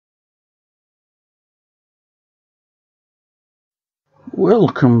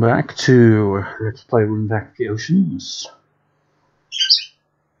Welcome back to Let's Play Rune Back the Oceans.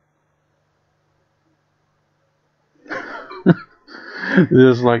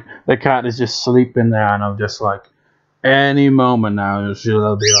 Just like the cat is just sleeping there, and I'm just like, any moment now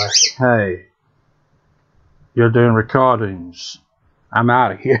she'll be like, "Hey, you're doing recordings. I'm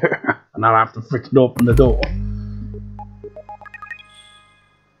out of here," and I'll have to freaking open the door.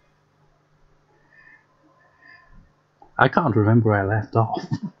 I can't remember where I left off.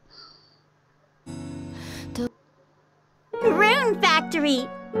 Rune Factory!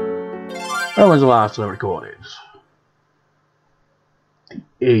 When was the last I recorded? The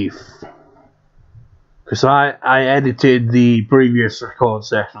 8th. Because I edited the previous record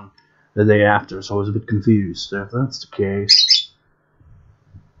session the day after, so I was a bit confused. So if that's the case...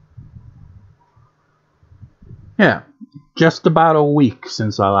 Yeah, just about a week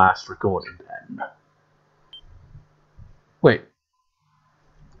since I last recorded then. Wait.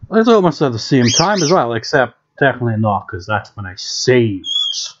 It's almost at the same time as well, except definitely not, because that's when I saved.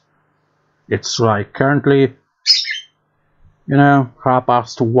 It's like currently, you know,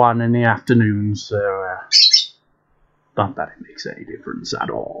 1:30 in the afternoon, so not that it makes any difference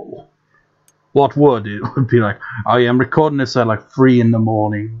at all. What would? It would be like, oh yeah, I'm recording this at like 3 in the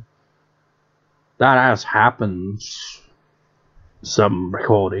morning. That has happened. Some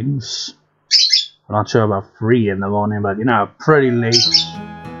recordings. I'm not sure about 3 in the morning, but you know, pretty late.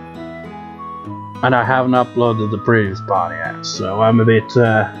 And I haven't uploaded the previous part yet, so I'm a bit,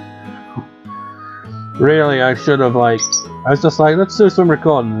 really, I should have, like, I was just like, let's do some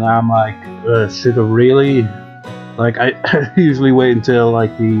recording, and I'm like, should have really, like, I usually wait until,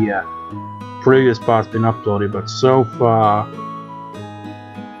 like, the, previous part's been uploaded, but so far,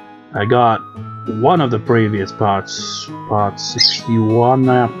 I got one of the previous parts, part 61,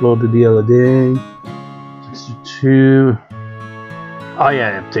 I uploaded the other day, 62, oh yeah,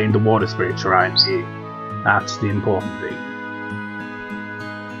 I obtained the water spirit shrine, that's the important thing.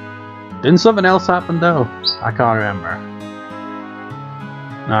 Didn't something else happen though? I can't remember.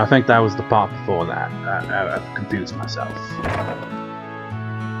 No, I think that was the part before that. I've confused myself.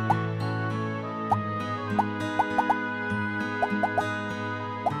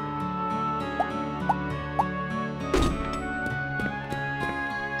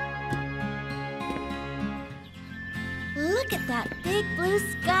 Look at that big blue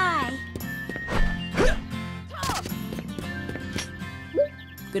sky!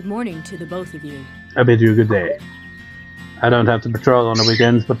 Good morning to the both of you. I bid you a good day. I don't have to patrol on the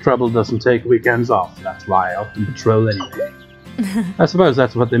weekends, but trouble doesn't take weekends off. That's why I often patrol anyway. I suppose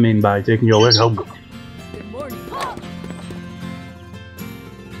that's what they mean by taking your work home. Good morning.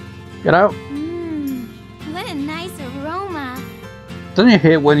 Get out. What a nice aroma! Don't you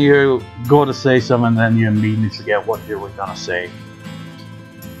hate when you go to say something and then you immediately forget what you were gonna say?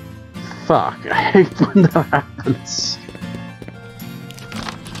 Fuck, I hate when that happens.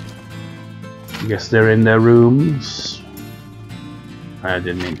 I guess they're in their rooms. I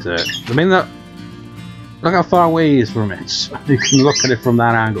didn't mean to. I mean, look how far away he is from it. You can look at it from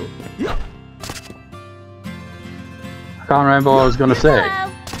that angle. I can't remember what I was gonna say.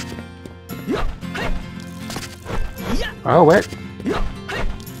 Oh wait.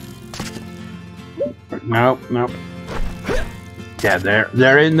 Nope, nope. Yeah,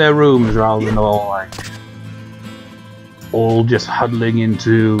 they're in their rooms rather than all just huddling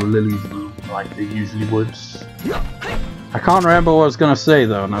into Lily's room like they usually would. I can't remember what I was gonna say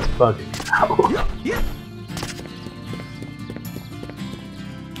though, and that's bugging me now.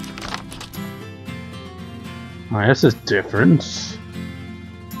 Alright, this is different.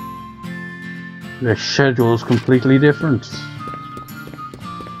 Their schedule is completely different.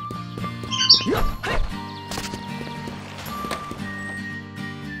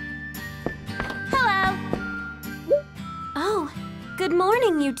 Hello! Oh, good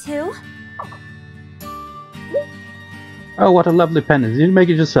morning, you two. Oh, what a lovely pendant. Did you make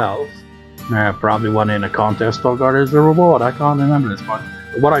it yourself? Probably won in a contest or got it as a reward. I can't remember this one.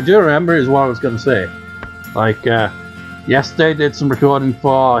 But what I do remember is what I was going to say. Like, yesterday I did some recording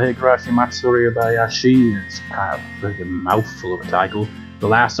for Higurashi Matsuri Bayashi. It's kind of a freaking mouthful of a title. The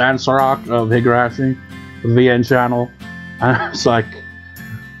Last Answer Arc of Higurashi, the VN channel. And it's like,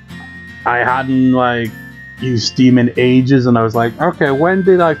 I hadn't, like, used Steam in ages, and I was like, okay, when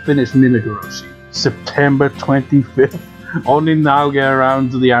did I finish Minagoroshi? September 25th? Only now get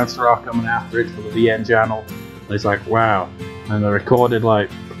around to the answer arc coming after it for the VN channel. And it's like, wow. And I recorded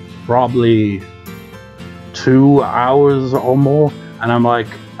like probably 2 hours or more, and I'm like,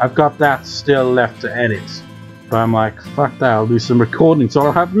 I've got that still left to edit. But I'm like, fuck that, I'll do some recording so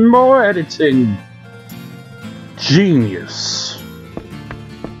I'll have more editing. Genius.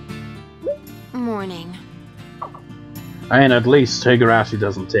 morning. I mean, at least Higurashi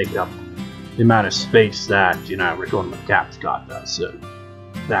doesn't take up the amount of space that, you know, Return of the Cap's got does, so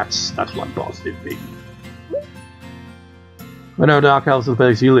that's one positive thing. But no, Dark Elves is the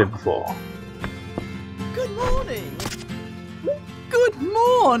place you lived before. Good morning. Good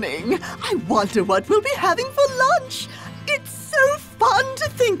morning. I wonder what we'll be having for lunch. It's so fun to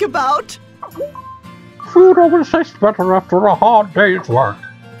think about. Food always tastes better after a hard day's work.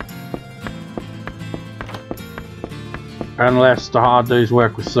 Unless the hard day's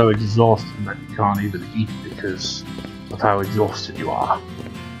work was so exhausting that you can't even eat because of how exhausted you are.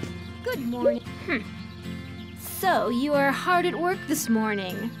 Good morning. So, you are hard at work this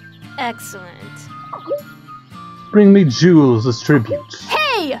morning. Excellent. Bring me jewels as tribute.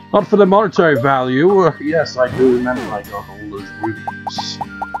 Hey! Not for the monetary value. Yes, I do remember I got all those rubies.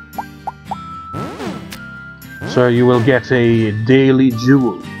 So you will get a daily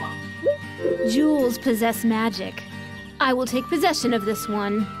jewel. Jewels possess magic. I will take possession of this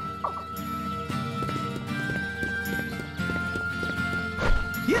one.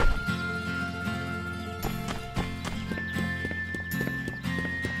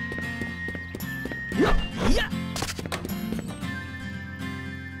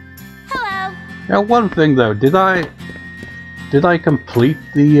 Hello. Now, one thing though, did I complete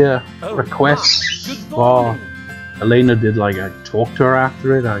the request for Elena? Did like I talk to her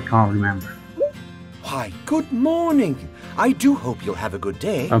after it? I can't remember. Why, good morning. I do hope you'll have a good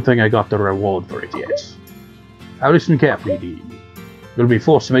day. I don't think I got the reward for it yet. Now listen carefully, Dean. You'll be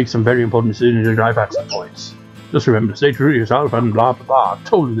forced to make some very important decisions to drive at some points. Just remember to stay true to yourself and blah blah blah. I've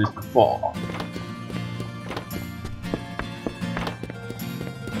told you this before.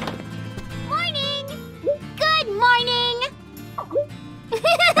 Morning! Good morning!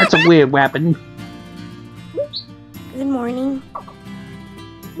 That's a weird weapon. Good morning.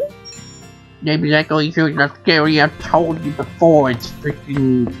 Maybe that going through the scary. I've told you before. It's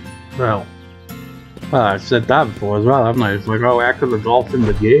freaking well, I've said that before as well, haven't I? It's like, oh, after the golf in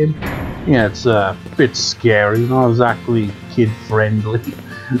the game. Yeah, it's a bit scary, not exactly kid friendly,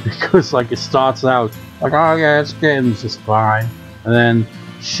 because like it starts out like, oh yeah, it's getting just fine, and then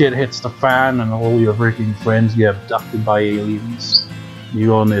shit hits the fan, and all your freaking friends get abducted by aliens. You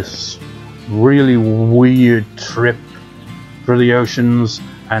go on this really weird trip through the oceans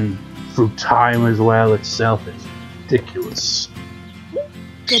and through time as well itself. It's ridiculous.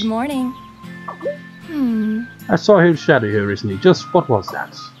 Good morning. I saw him shadow here recently. Just what was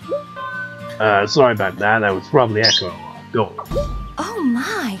that? Sorry about that. That was probably Echo Golem. Oh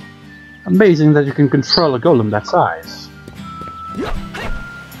my! Amazing that you can control a golem that size.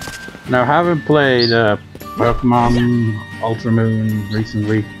 Now, having played Pokemon Ultra Moon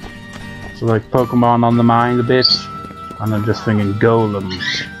recently, so like Pokemon on the mind a bit, and I'm just thinking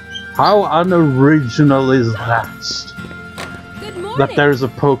golems. How unoriginal is that? Good morning. That there's a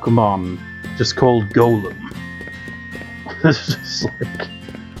Pokemon just called Golem. It's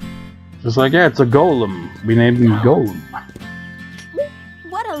just like, yeah, it's a golem. We named him Golem.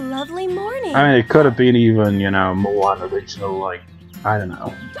 What a lovely morning. I mean, it could have been even, you know, more unoriginal, like, I don't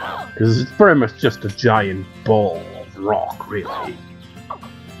know. Because it's pretty much just a giant ball of rock, really.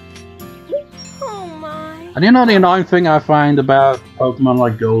 Oh my. And you know the annoying thing I find about Pokemon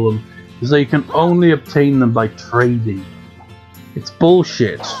like Golem is that you can only obtain them by trading. It's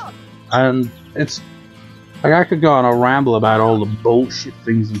bullshit. And it's like, I could go on a ramble about all the bullshit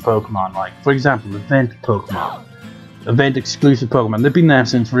things in Pokemon, like, for example, event Pokemon. Event exclusive Pokemon. They've been there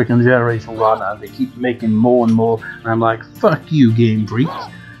since freaking Generation 1 and they keep making more and more, and I'm like, fuck you, Game Freak.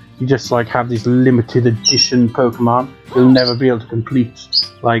 You just like have these limited edition Pokemon you'll never be able to complete,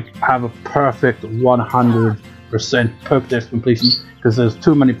 like have a perfect 100% Pokédex completion, because there's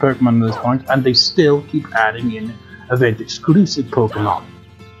too many Pokemon at this point, and they still keep adding in event exclusive Pokemon.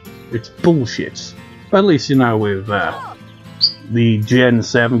 It's bullshit. But at least, you know, with the Gen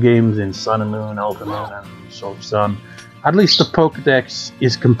 7 games in Sun and Moon, Ultra Moon, and Sword and Sun, at least the Pokédex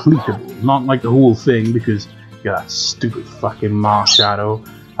is completable. Not like the whole thing, because you got that stupid fucking Marshadow.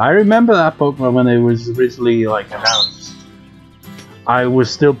 I remember that Pokemon when it was originally like announced. I was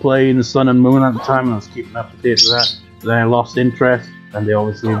still playing Sun and Moon at the time, and I was keeping up to date with that. Then I lost interest, and they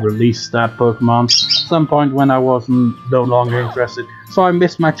obviously released that Pokemon at some point when I wasn't no longer interested. So I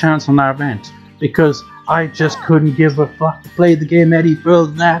missed my chance on that event, because I just couldn't give a fuck to play the game any further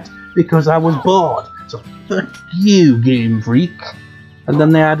than that, because I was bored. So fuck you, Game Freak. And then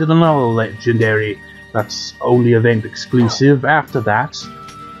they added another legendary that's only event exclusive after that,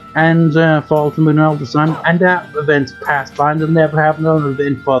 and for Ultra Moon and Ultra Sun, and that event's passed by, and they'll never have another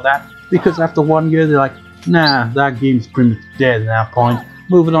event for that, because after 1 year they're like, nah, that game's pretty much dead at that point.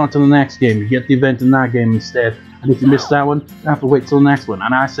 moving on to the next game. You get the event in that game instead. And if you miss that one, you have to wait till the next one.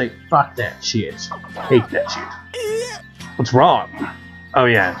 And I say, fuck that shit. Hate that shit. What's wrong? Oh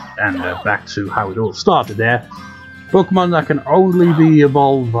yeah, and back to how it all started there. Pokemon that can only be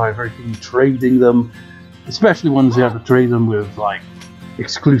evolved by freaking trading them. Especially ones you have to trade them with, like,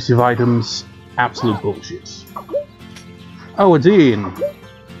 exclusive items. Absolute bullshit. Oh, a Dean.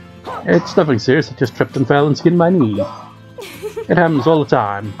 It's nothing serious, I just tripped and fell and skinned my knee. It happens all the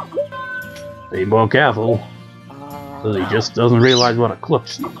time. Be more careful. So he just doesn't realize what a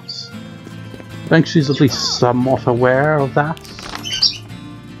clutch is. I think she's at least somewhat aware of that.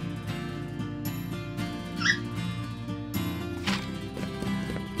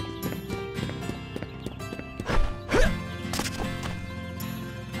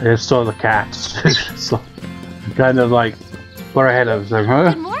 I just saw the cats. Just like, kind of like put her head up. Like,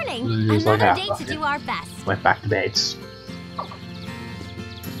 huh? Good morning. Just Another like, day to do our best. Went back to bed.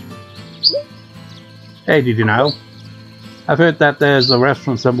 Hey, did you know? I've heard that there's a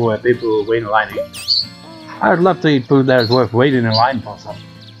restaurant somewhere where people wait in line. I'd love to eat food that is worth waiting in line for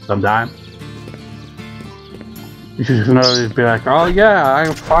sometime. You should know, it'd be like, oh yeah,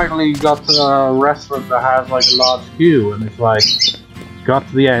 I finally got to a restaurant that has like a large queue, and it's like, got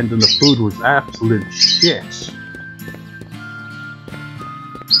to the end and the food was absolute shit.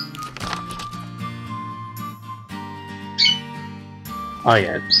 Oh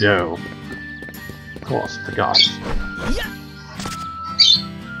yeah, Joe. Of course, forgot.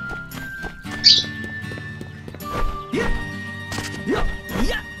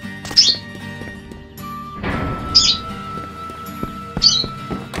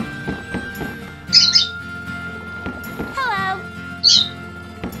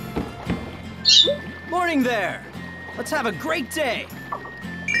 Morning there! Let's have a great day!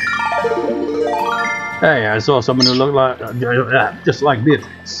 Hey, I saw someone who looked like, just like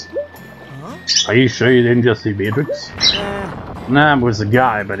Beatrix. Huh? Are you sure you didn't just see Beatrix? Nah, it was a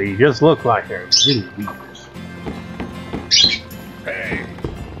guy, but he just looked like her. Really weird. Hey,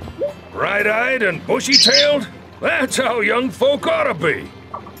 bright-eyed and bushy-tailed? That's how young folk ought to be.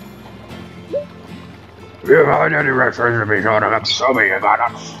 If you find any reference to be sure to show me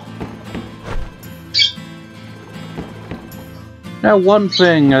about it. Now, one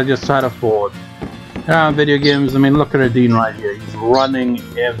thing I just had a thought. Video games, I mean, look at Dean right here. He's running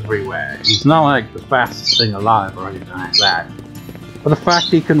everywhere. He's not like the fastest thing alive or anything like that. But the fact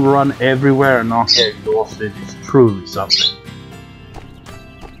he can run everywhere and not get exhausted is truly something.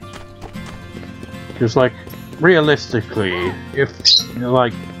 Just like, realistically, if, you know,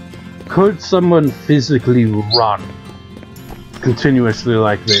 like, could someone physically run continuously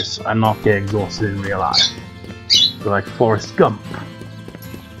like this and not get exhausted in real life? Like Forrest Gump.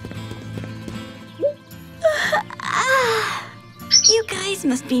 You guys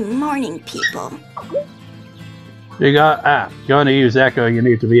must be morning people. You got, you're gonna use Echo, you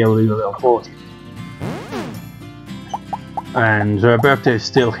need to be able to do level 40. And her birthday is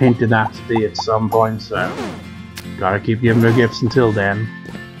still hinted at to be at some point, so gotta keep giving her gifts until then.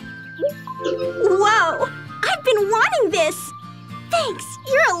 Whoa! I've been wanting this! Thanks,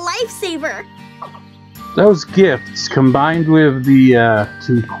 you're a lifesaver! Those gifts, combined with the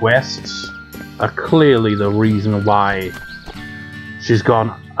 2 quests, are clearly the reason why she's gone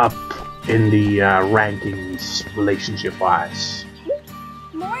up in the rankings relationship-wise.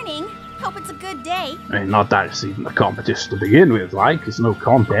 Morning. Hope it's a good day. I mean, not that it's even a competition to begin with, like, it's no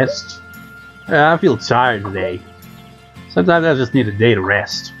contest. I feel tired today. Sometimes I just need a day to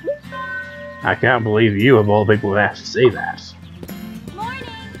rest. I can't believe you of all people would have to say that. Morning.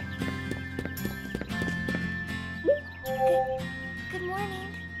 Good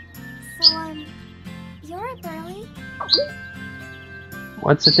morning. So, you're up early?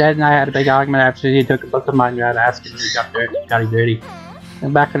 Once a dad and I had a big argument after he took a book of mine and asked him if he got it dirty.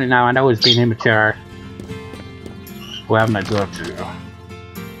 And back on it now, I know he's being immature. Who haven't I talked to?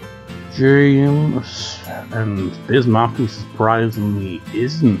 James, and Bismarck surprisingly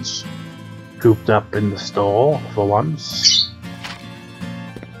isn't cooped up in the store for once.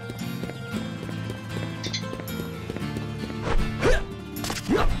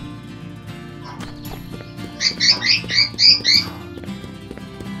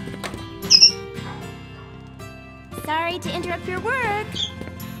 Sorry to interrupt your work.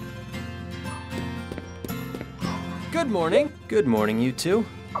 Good morning. Good morning, you two.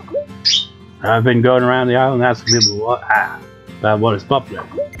 I've been going around the island asking people about what is popular.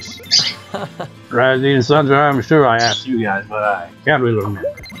 Rising Sons, I'm sure I asked you guys, but I can't really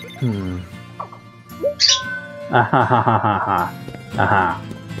remember.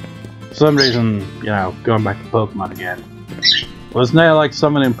 For some reason, you know, going back to Pokemon again. Wasn't there like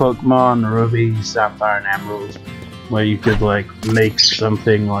something in Pokemon Ruby, Sapphire, and Emerald where you could like make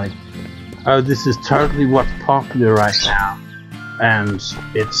something like, oh, this is totally what's popular right now, and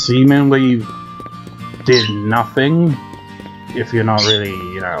it seemingly did nothing if you're not really,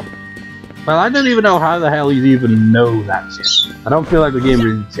 you know. Well, I don't even know how the hell you'd even know that shit. I don't feel like the game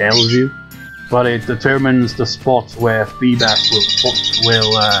really tells you, but it determines the spots where Feebas will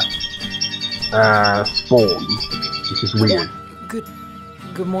spawn, which is weird.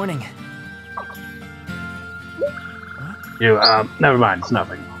 Good morning. You, never mind, it's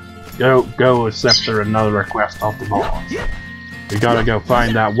nothing. Go accept another request off the board. We gotta go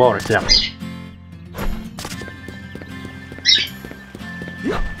find that water temple.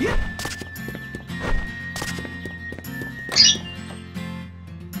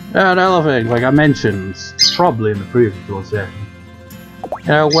 Yeah, another thing, like I mentioned, probably in the previous session.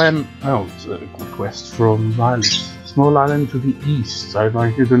 When... Oh, it's a request from Violet. Small island to the east. I'd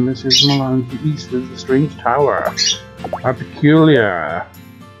like you to visit a small island to the east with a strange tower. Are peculiar.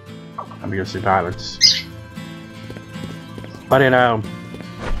 I'm gonna say violets. But you know,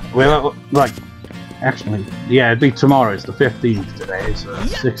 well, like, actually, yeah, it'd be tomorrow. It's the 15th today, so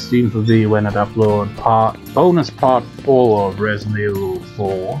 16th will be when I'd upload bonus part 4 of Resident Evil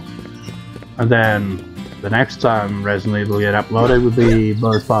 4, and then the next time Resident Evil will get uploaded would be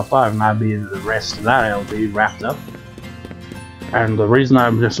bonus part 5, and that'd be the rest of that. It'll be wrapped up. And the reason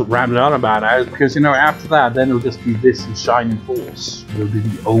I'm just rambling on about that is because, you know, after that, then it'll just be this and Shining Force. It'll be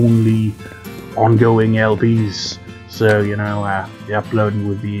the only ongoing LPs. So, you know, the uploading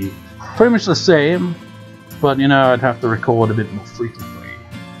would be pretty much the same, but, you know, I'd have to record a bit more frequently.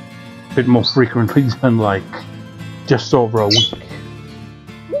 A bit more frequently than, like, just over a week.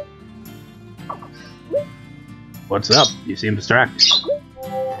 What's up? You seem distracted.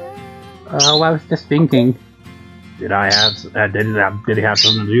 Oh, I was just thinking. Did I have? Did it have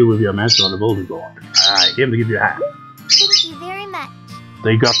something to do with your mess on the bulletin board? I came to give you a hand. Thank you very much.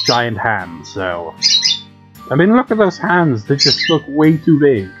 They got giant hands, so. I mean, look at those hands. They just look way too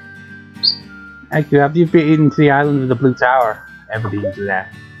big. Thank you. Have you been to the island of the Blue Tower? Ever been to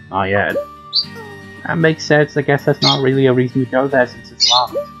that? Not yet. That makes sense. I guess that's not really a reason to go there since it's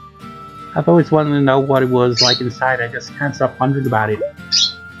locked. I've always wanted to know what it was like inside. I just can't stop wondering about it.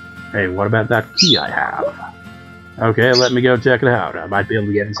 Hey, what about that key I have? Okay, let me go check it out. I might be able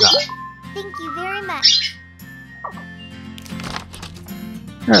to get inside. Thank you very much.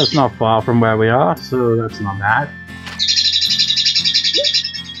 Yeah, it's not far from where we are, so that's not bad.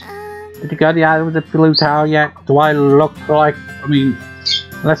 Did you go to the island with the Blue Tower yet? Do I look like... I mean,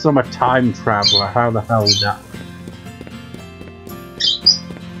 unless I'm a time traveler, how the hell is that?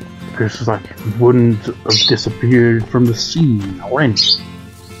 Because, like, it wouldn't have disappeared from the scene or anything.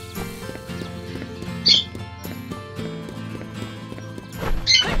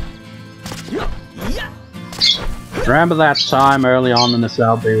 Remember that time early on in this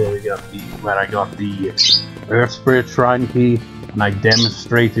LP where I got the Earth Spirit Shrine key, and I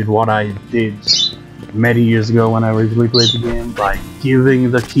demonstrated what I did many years ago when I originally played the game by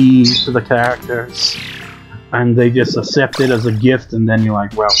giving the key to the characters, and they just accept it as a gift, and then you're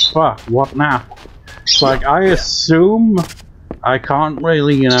like, well, fuck, what now? It's like, I assume I can't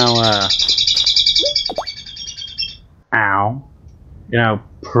really, you know, you know,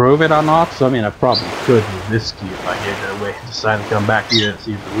 prove it or not. So I mean, I probably could with this key if I gave it away and decide to come back here and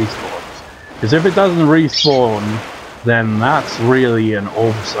see if it respawns. Because if it doesn't respawn, then that's really an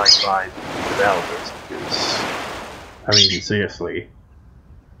oversight by the developers. Because, I mean, seriously,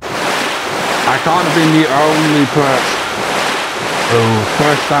 I can't have been the only person who,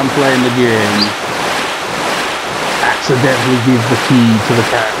 first time playing the game, accidentally gives the key to the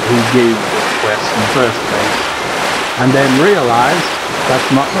character who gave the request in the first place, and then realized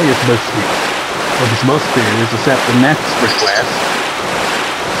that's not what you're supposed to do. What you're supposed to do is accept the next request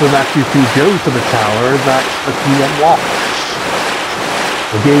so that you can go to the tower that's the key unlocks.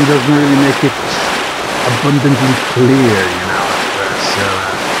 The game doesn't really make it abundantly clear, you know, so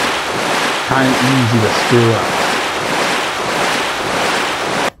kind of easy to screw up.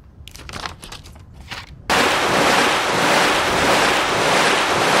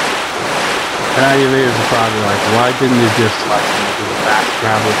 Now your viewers are probably like, why didn't you just like do the fast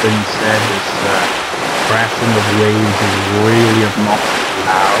travel thing instead? This crashing of waves is really obnoxiously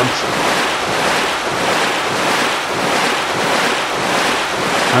loud.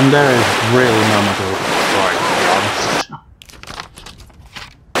 And there is really no much of a story, to be honest.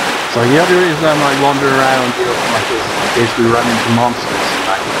 So the other reason I might wander around, you know, like this, in case we run into monsters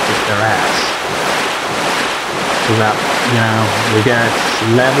and I can kick their ass. So that, you know, we get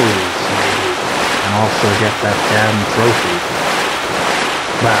levels maybe. And also get that damn trophy.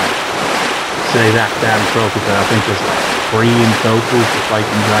 Well, say that damn trophy, but I think there's like 3 in total for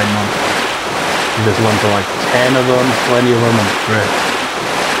fighting giant monsters. You just went to like 10 of them, 20 of them, and 3.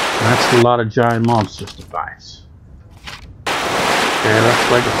 That's a lot of giant monsters to fight. Okay, looks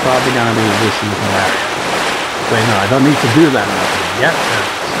like it's probably gonna be this little area. Wait, no, I don't need to do that yet.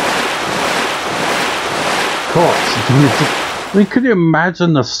 Of course. I mean, could you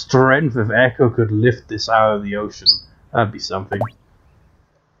imagine the strength if Echo could lift this out of the ocean? That'd be something.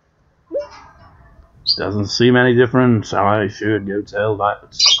 Doesn't seem any different, so I should go tell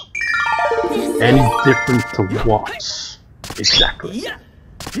that. Any different to what? Exactly.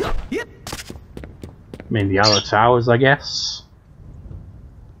 I mean, the other towers, I guess.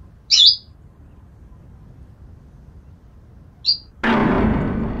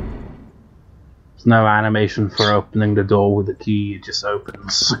 There's no animation for opening the door with the key, it just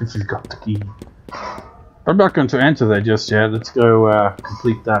opens if you've got the key. I'm not going to enter there just yet, let's go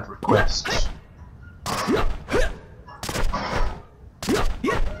complete that request.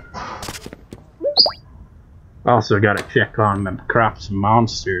 Also gotta check on them crops and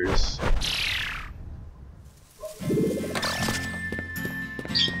monsters.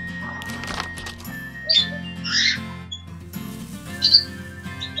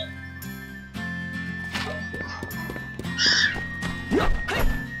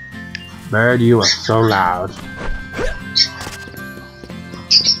 Bird, you are so loud.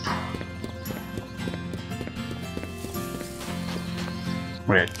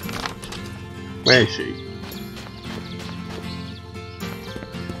 Wait. Where is she?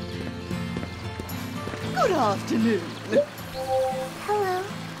 Good afternoon. Hello.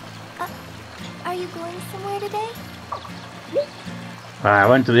 Are you going somewhere today? I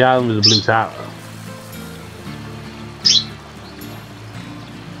went to the island with the blue tower.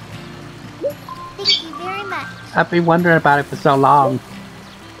 Thank you very much. I've been wondering about it for so long.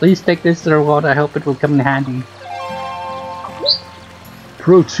 Please take this to the reward. I hope it will come in handy.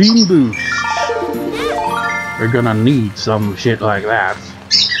 Protein boost. We're gonna need some shit like that.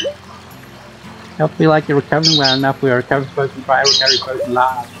 Help me like you're recovering well enough. We are recovering potion fire, recovery potion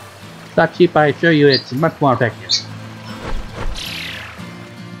live. It's not cheap, I assure you, it's much more effective.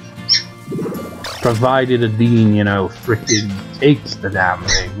 Provided a Dean, you know, frickin' takes the damn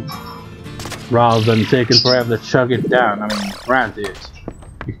thing. Rather than taking forever to chug it down. I mean, granted,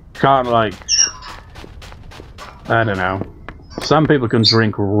 you can't like... I don't know. Some people can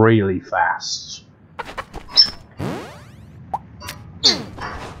drink really fast.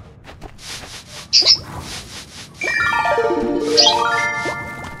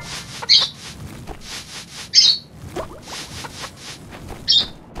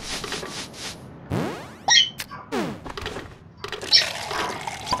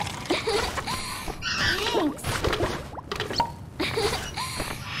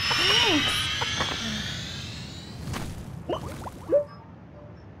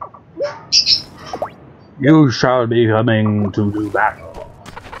 You shall be coming to do battle.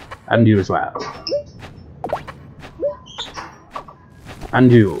 And you as well.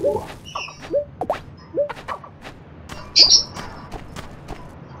 And you.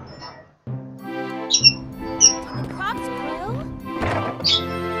 The crops grow?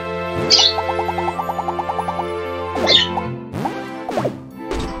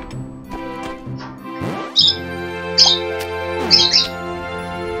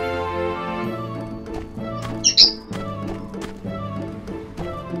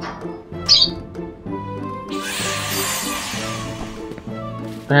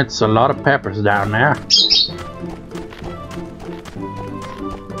 That's a lot of peppers down there.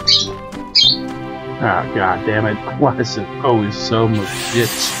 Oh god damn it, why is it always so much shit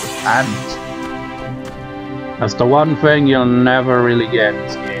and that's the one thing you'll never really get in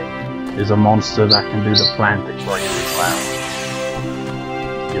this game, is a monster that can do the planting for you as well.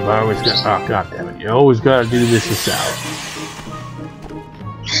 You've always got, oh god damn it, you always gotta do this yourself.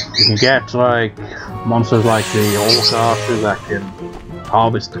 You can get like monsters like the old archer that can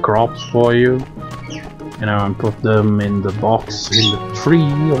harvest the crops for you, you know, and put them in the box in the tree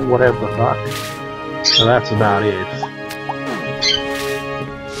or whatever the fuck. So that's about it.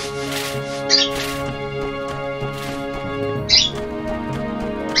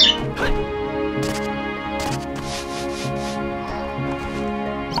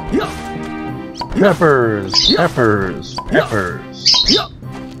 Peppers, peppers, peppers.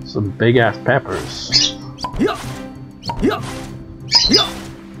 Some big ass peppers.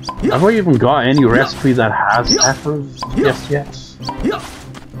 Have we even got any recipe that has peppers just yet?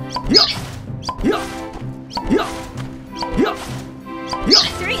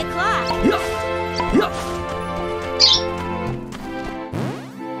 3 o'clock.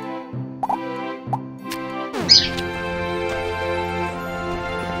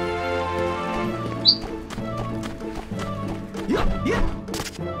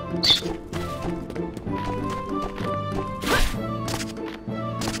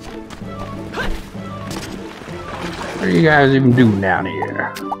 What are you guys even doing down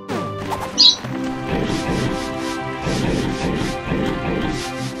here?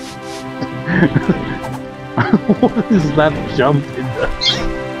 What is that jump in there?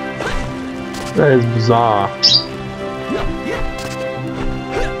 That is bizarre.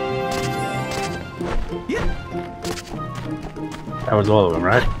 That was all of them,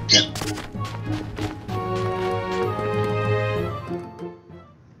 right? Yeah.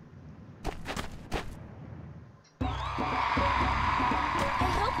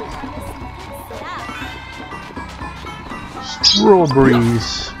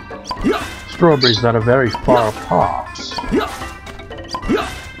 Strawberries. Strawberries that are very far apart.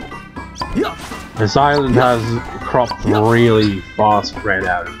 This island has crops really far spread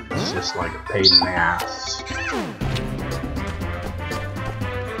out. It's just like a pain in the ass.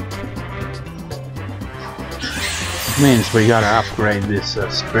 Which means we gotta upgrade this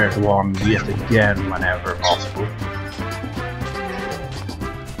spirit wand yet again whenever possible.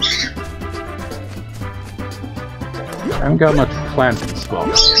 I haven't got much planting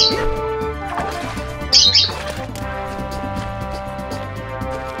spots.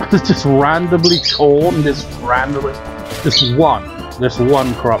 It's just randomly corn, just randomly, just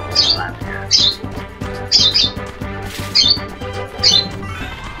one crop is planted here.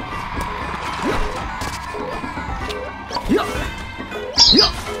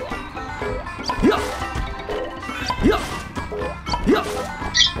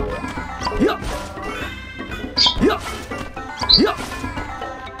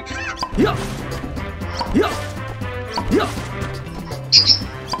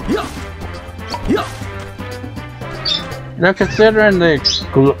 Now, considering they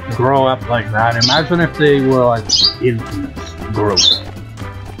grow up like that, imagine if they were like infinite growth,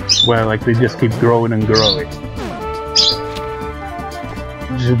 where like they just keep growing and growing.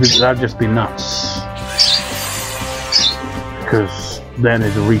 That'd just be nuts. Because then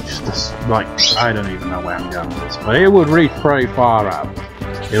it reached this, like, I don't even know where I'm going with this, but it would reach pretty far up.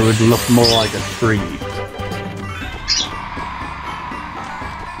 It would look more like a tree.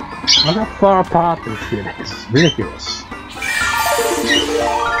 Look how far apart this shit is. It's ridiculous.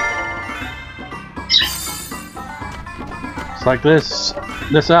 It's like this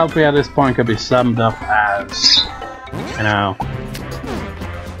LP at this point could be summed up as, you know,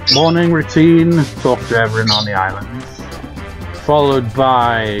 morning routine, talk to everyone on the island, followed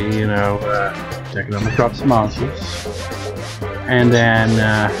by, you know, checking on the crops and monsters, and then,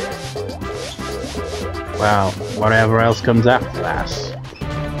 well, whatever else comes after that,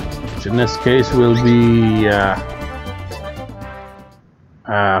 which in this case will be,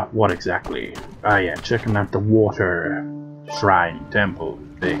 what exactly? Ah, yeah, checking out the water shrine temple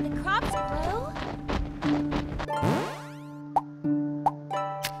thing. Crops grow?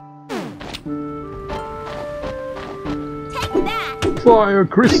 Take that! Fire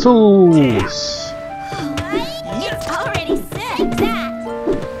crystals! It's already set. Take that!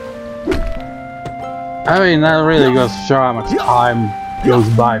 I mean, that really goes to show how much time goes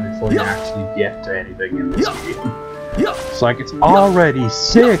by before you actually get to anything in this game. It's like, it's already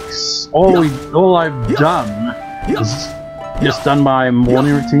 6! All I've done is just done my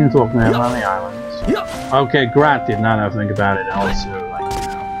morning routine talking to him on the islands. Okay, granted, now that I think about it, I also, like, you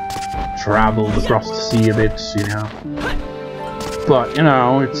know, traveled across the sea a bit, you know. But, you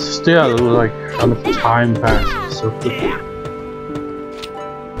know, it's still, like, how much time passes so quickly.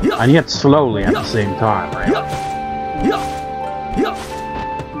 And yet slowly at the same time, right?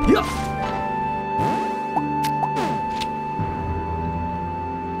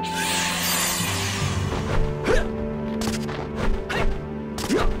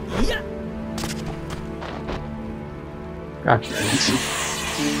 God damn it.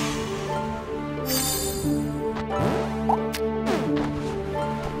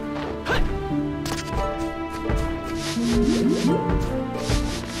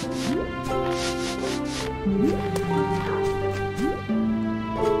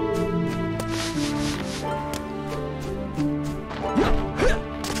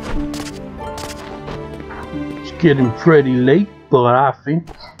 It's getting pretty late, but I think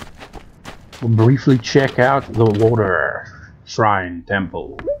we'll briefly check out the water shrine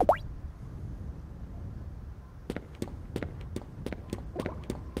temple.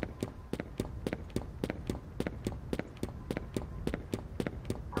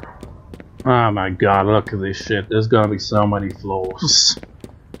 Oh my god, look at this shit. There's gonna be so many floors.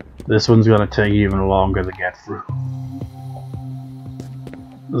 This one's gonna take even longer to get through.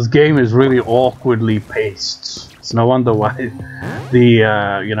 This game is really awkwardly paced. It's no wonder why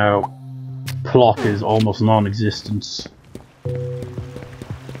the, you know, plot is almost non-existent.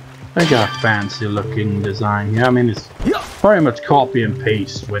 They got a fancy looking design here. I mean, it's very much copy and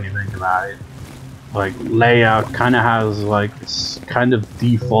paste when you think about it. Like, layout kind of has like this kind of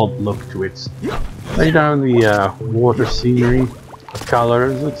default look to it. Lay down the water scenery, the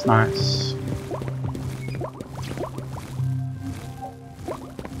colors, it's nice.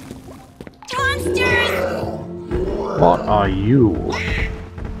 Monsters! What are you?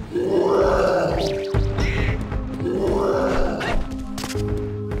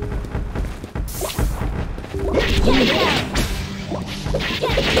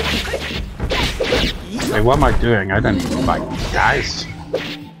 Wait, what am I doing? I don't fight these guys.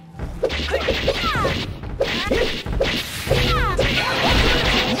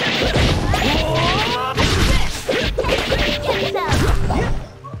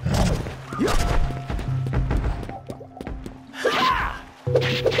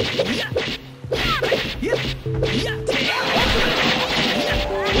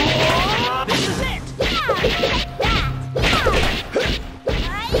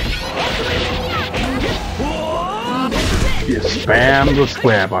 You spam the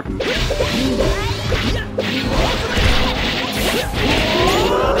square button.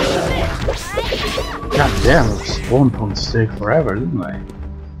 God damn, those spawn points take forever, didn't they?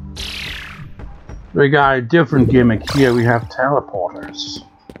 We got a different gimmick here. We have teleporters.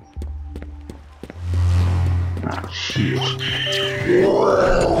 Ah, shit.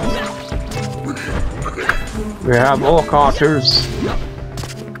 We have all carters.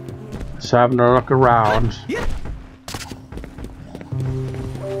 Just having a look around.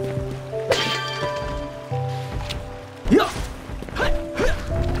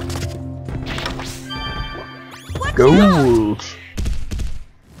 Gold!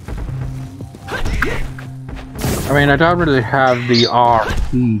 I mean, I don't really have the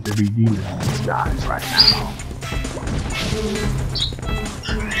RP to be dealing with these guys right now.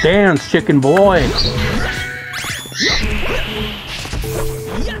 Dance, chicken boy!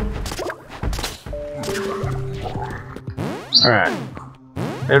 Alright.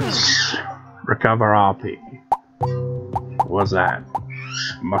 Let's recover RP. What was that?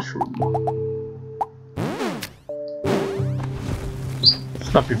 Mushroom.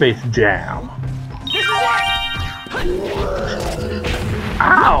 Stuff your face, jam.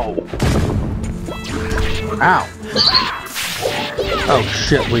 Ow! Ow! Oh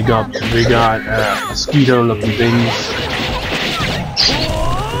shit, we got mosquito looking things.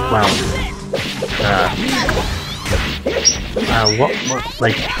 Well, what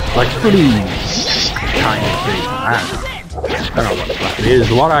like fleas kind of thing. I don't know what it is.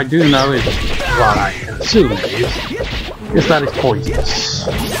 What I do know is, what I can assume it is that it's poisonous.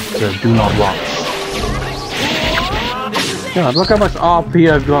 So do not watch. God, look how much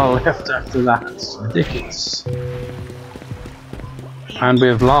RP I've got left after that. It's ridiculous. And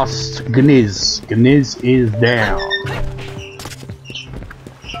we've lost Gniz. Gniz is down.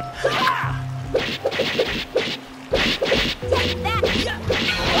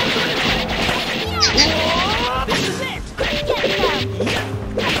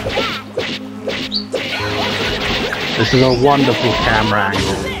 This is a wonderful camera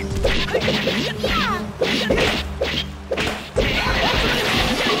angle.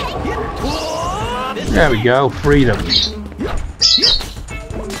 There we go, freedom.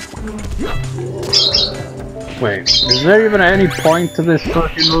 Wait, is there even any point to this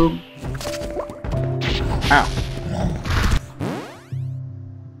fucking room? Ow.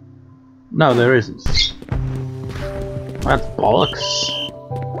 No, there isn't. That's bollocks.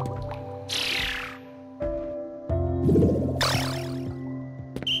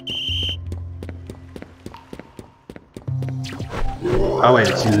 Oh wait,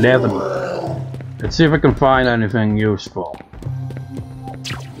 it's 11. Let's see if I can find anything useful.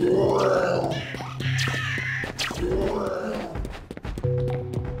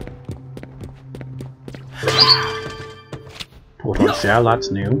 Tortoise shell, that's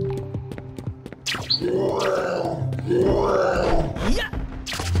new.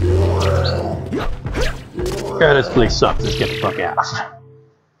 Okay, this place sucks. Let's get the fuck out.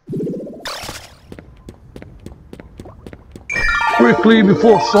 Quickly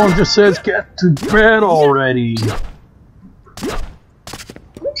before Sonja says get to bed already.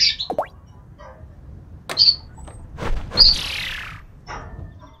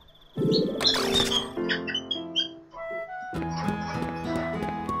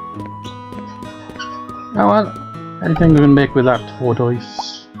 Now what? Anything we can make with that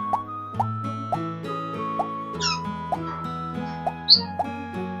tortoise?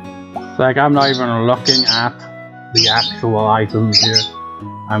 It's like I'm not even looking at the actual items here.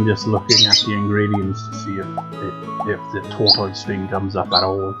 I'm just looking at the ingredients to see if the tortoise thing comes up at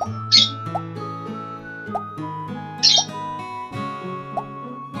all.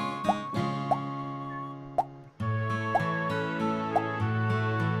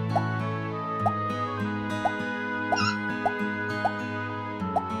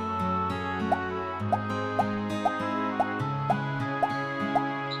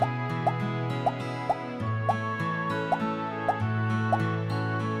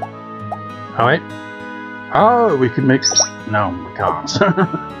 Alright. Oh, we can make... No, we can't.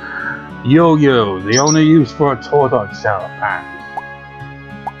 Yo-yo, the only use for a tortoise shell, apparently.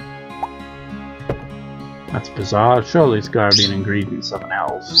 That's bizarre. Surely it's gotta be an ingredient of something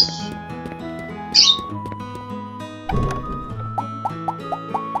else.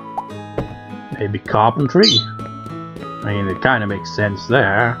 Maybe carpentry? I mean, it kinda makes sense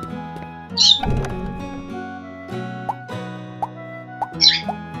there.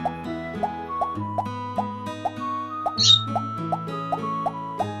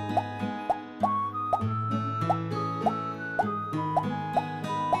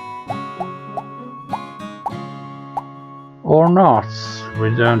 Or not. We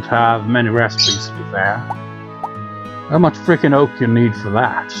don't have many recipes to be fair. How much freaking oak you need for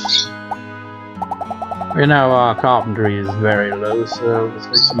that? You know, our carpentry is very low, so let's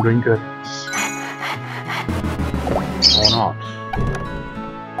make some green curtains. Or not.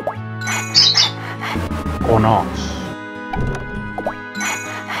 Or not.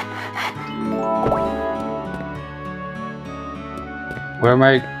 We'll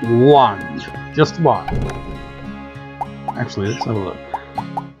make one. Just one. Actually, let's have a look.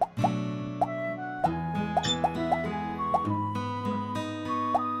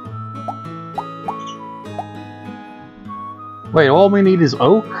 Wait, all we need is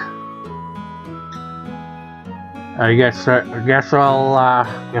oak? I guess I'll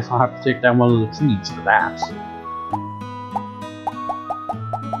have to take down one of the trees for that.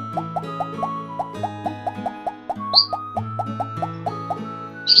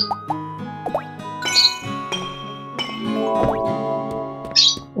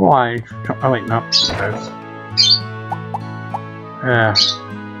 Why? Oh wait, no.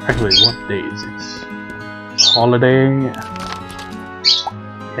 Actually, what day is it? Holiday?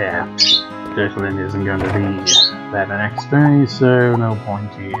 Yeah. Definitely isn't going to be that the next day, so no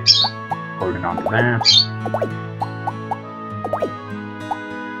point in holding on to that.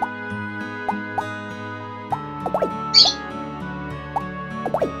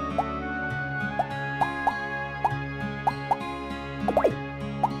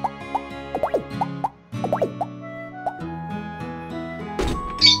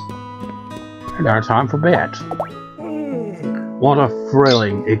 Now time for bed. What a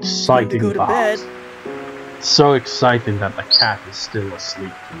thrilling, exciting part. So exciting that the cat is still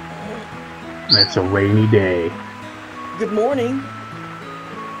asleep. It's a rainy day. Good morning.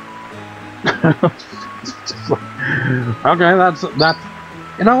 Okay, that's.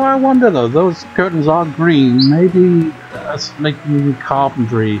 You know, I wonder though, those curtains are green. Maybe that's making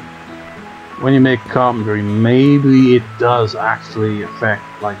carpentry. When you make carpentry, maybe it does actually affect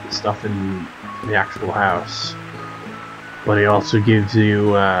like the stuff in the actual house. But it also gives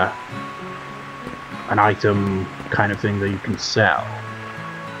you an item kind of thing that you can sell.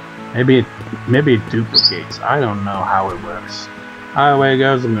 Maybe it duplicates. I don't know how it works. Either way it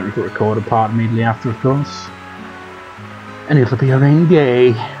goes, I'm going to record a part immediately after, of course. And it'll be a rainy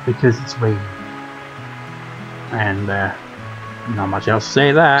day because it's raining. And not much else to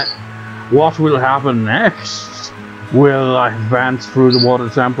say that. What will happen next? Will I advance through the water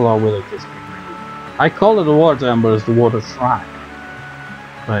temple, or will it just be rain? I call it the water temple as the water shrine.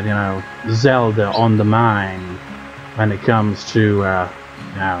 But, you know, Zelda on the mind when it comes to, you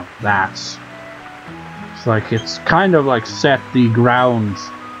know, that. It's like, it's kind of like set the grounds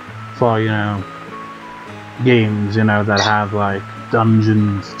for, you know, games, you know, that have like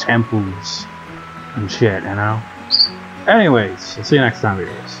dungeons, temples, and shit, you know? Anyways, I'll see you next time,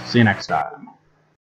 videos. See you next time.